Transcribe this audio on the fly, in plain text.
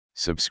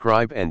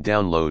Subscribe and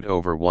download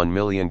over 1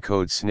 million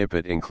code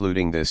snippet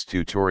including this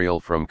tutorial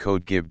from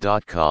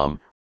codegive.com,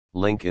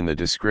 link in the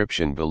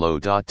description below.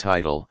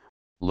 Title,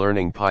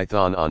 Learning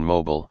Python on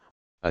Mobile,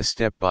 a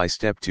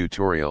step-by-step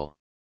tutorial.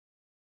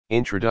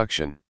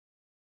 Introduction.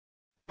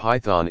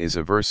 Python is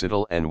a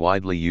versatile and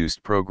widely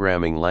used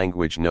programming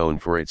language known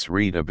for its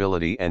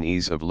readability and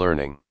ease of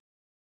learning.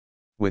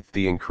 With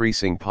the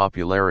increasing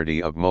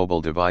popularity of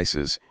mobile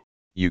devices,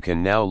 you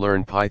can now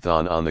learn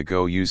Python on the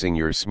go using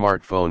your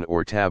smartphone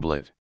or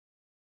tablet.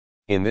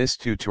 In this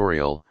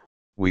tutorial,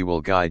 we will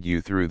guide you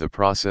through the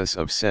process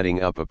of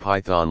setting up a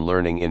Python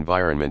learning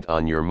environment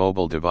on your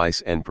mobile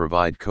device and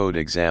provide code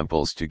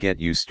examples to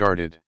get you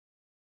started.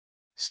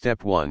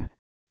 Step 1.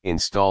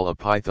 Install a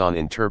Python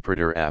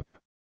interpreter app.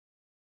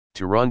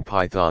 To run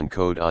Python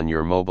code on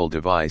your mobile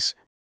device,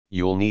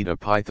 you'll need a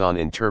Python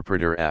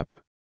interpreter app.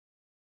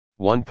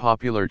 One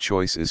popular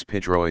choice is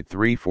Pydroid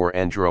 3 for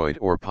Android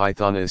or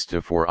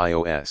Pythonista for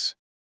iOS.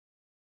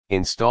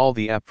 Install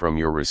the app from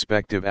your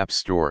respective app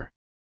store.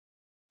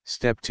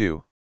 Step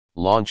 2.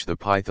 Launch the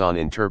Python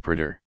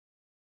interpreter.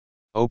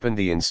 Open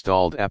the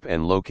installed app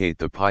and locate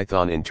the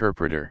Python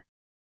interpreter.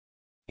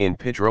 In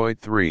Pydroid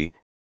 3,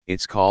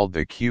 it's called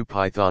the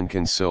QPython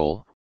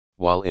Console,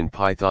 while in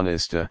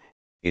Pythonista,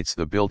 it's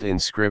the built-in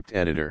script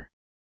editor.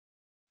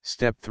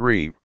 Step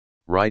 3.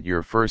 Write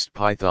your first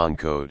Python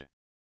code.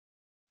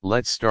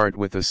 Let's start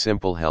with a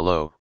simple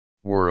hello,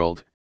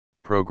 world,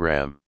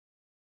 program.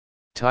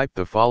 Type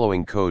the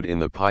following code in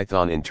the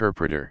Python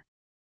interpreter.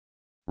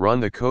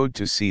 Run the code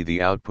to see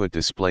the output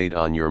displayed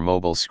on your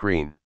mobile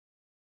screen.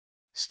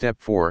 Step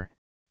 4.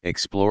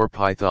 Explore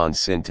Python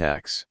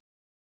syntax.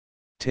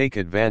 Take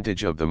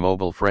advantage of the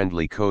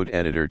mobile-friendly code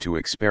editor to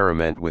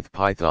experiment with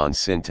Python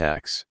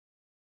syntax.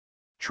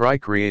 Try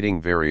creating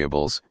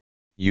variables,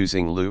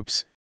 using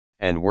loops,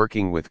 and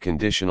working with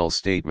conditional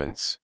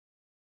statements.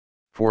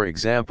 For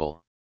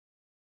example,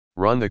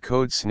 run the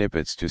code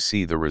snippets to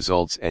see the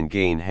results and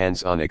gain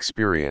hands-on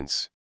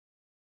experience.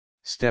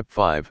 Step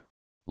 5.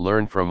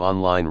 Learn from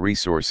online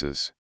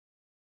resources.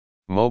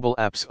 Mobile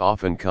apps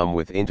often come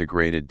with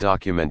integrated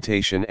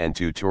documentation and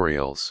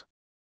tutorials.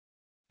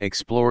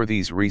 Explore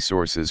these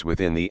resources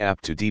within the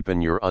app to deepen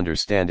your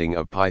understanding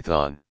of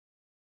Python.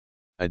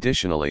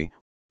 Additionally,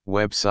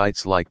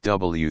 websites like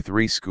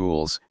W3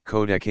 Schools,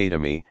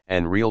 Codecademy,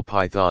 and Real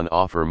Python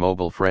offer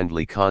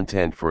mobile-friendly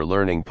content for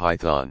learning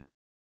Python.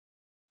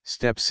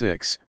 Step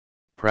 6.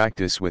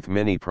 Practice with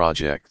mini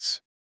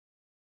projects.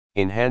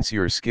 Enhance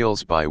your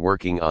skills by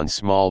working on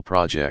small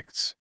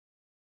projects.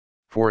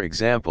 For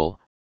example,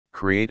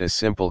 create a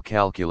simple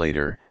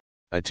calculator,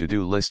 a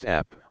to-do list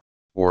app,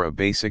 or a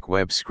basic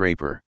web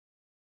scraper.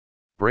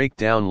 Break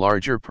down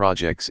larger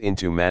projects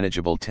into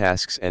manageable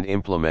tasks and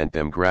implement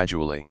them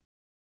gradually.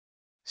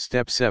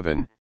 Step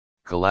 7.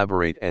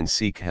 Collaborate and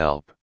seek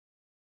help.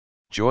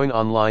 Join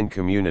online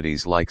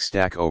communities like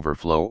Stack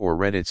Overflow or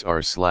Reddit's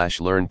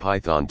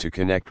r/LearnPython to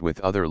connect with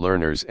other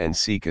learners and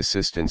seek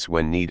assistance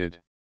when needed.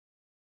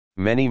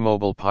 Many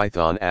mobile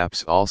Python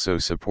apps also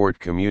support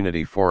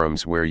community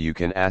forums where you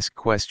can ask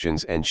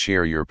questions and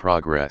share your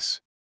progress.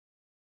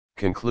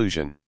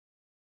 Conclusion.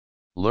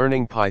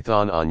 Learning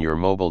Python on your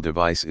mobile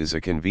device is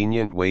a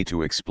convenient way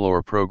to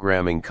explore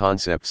programming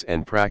concepts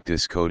and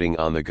practice coding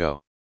on the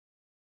go.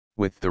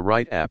 With the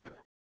right app,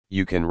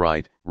 you can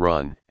write,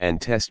 run, and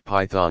test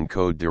Python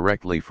code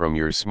directly from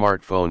your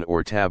smartphone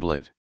or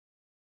tablet.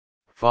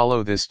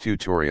 Follow this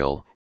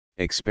tutorial,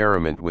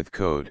 experiment with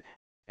code,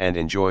 and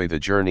enjoy the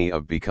journey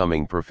of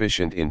becoming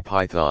proficient in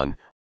Python,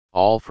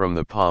 all from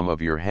the palm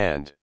of your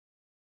hand.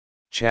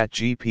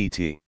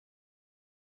 ChatGPT.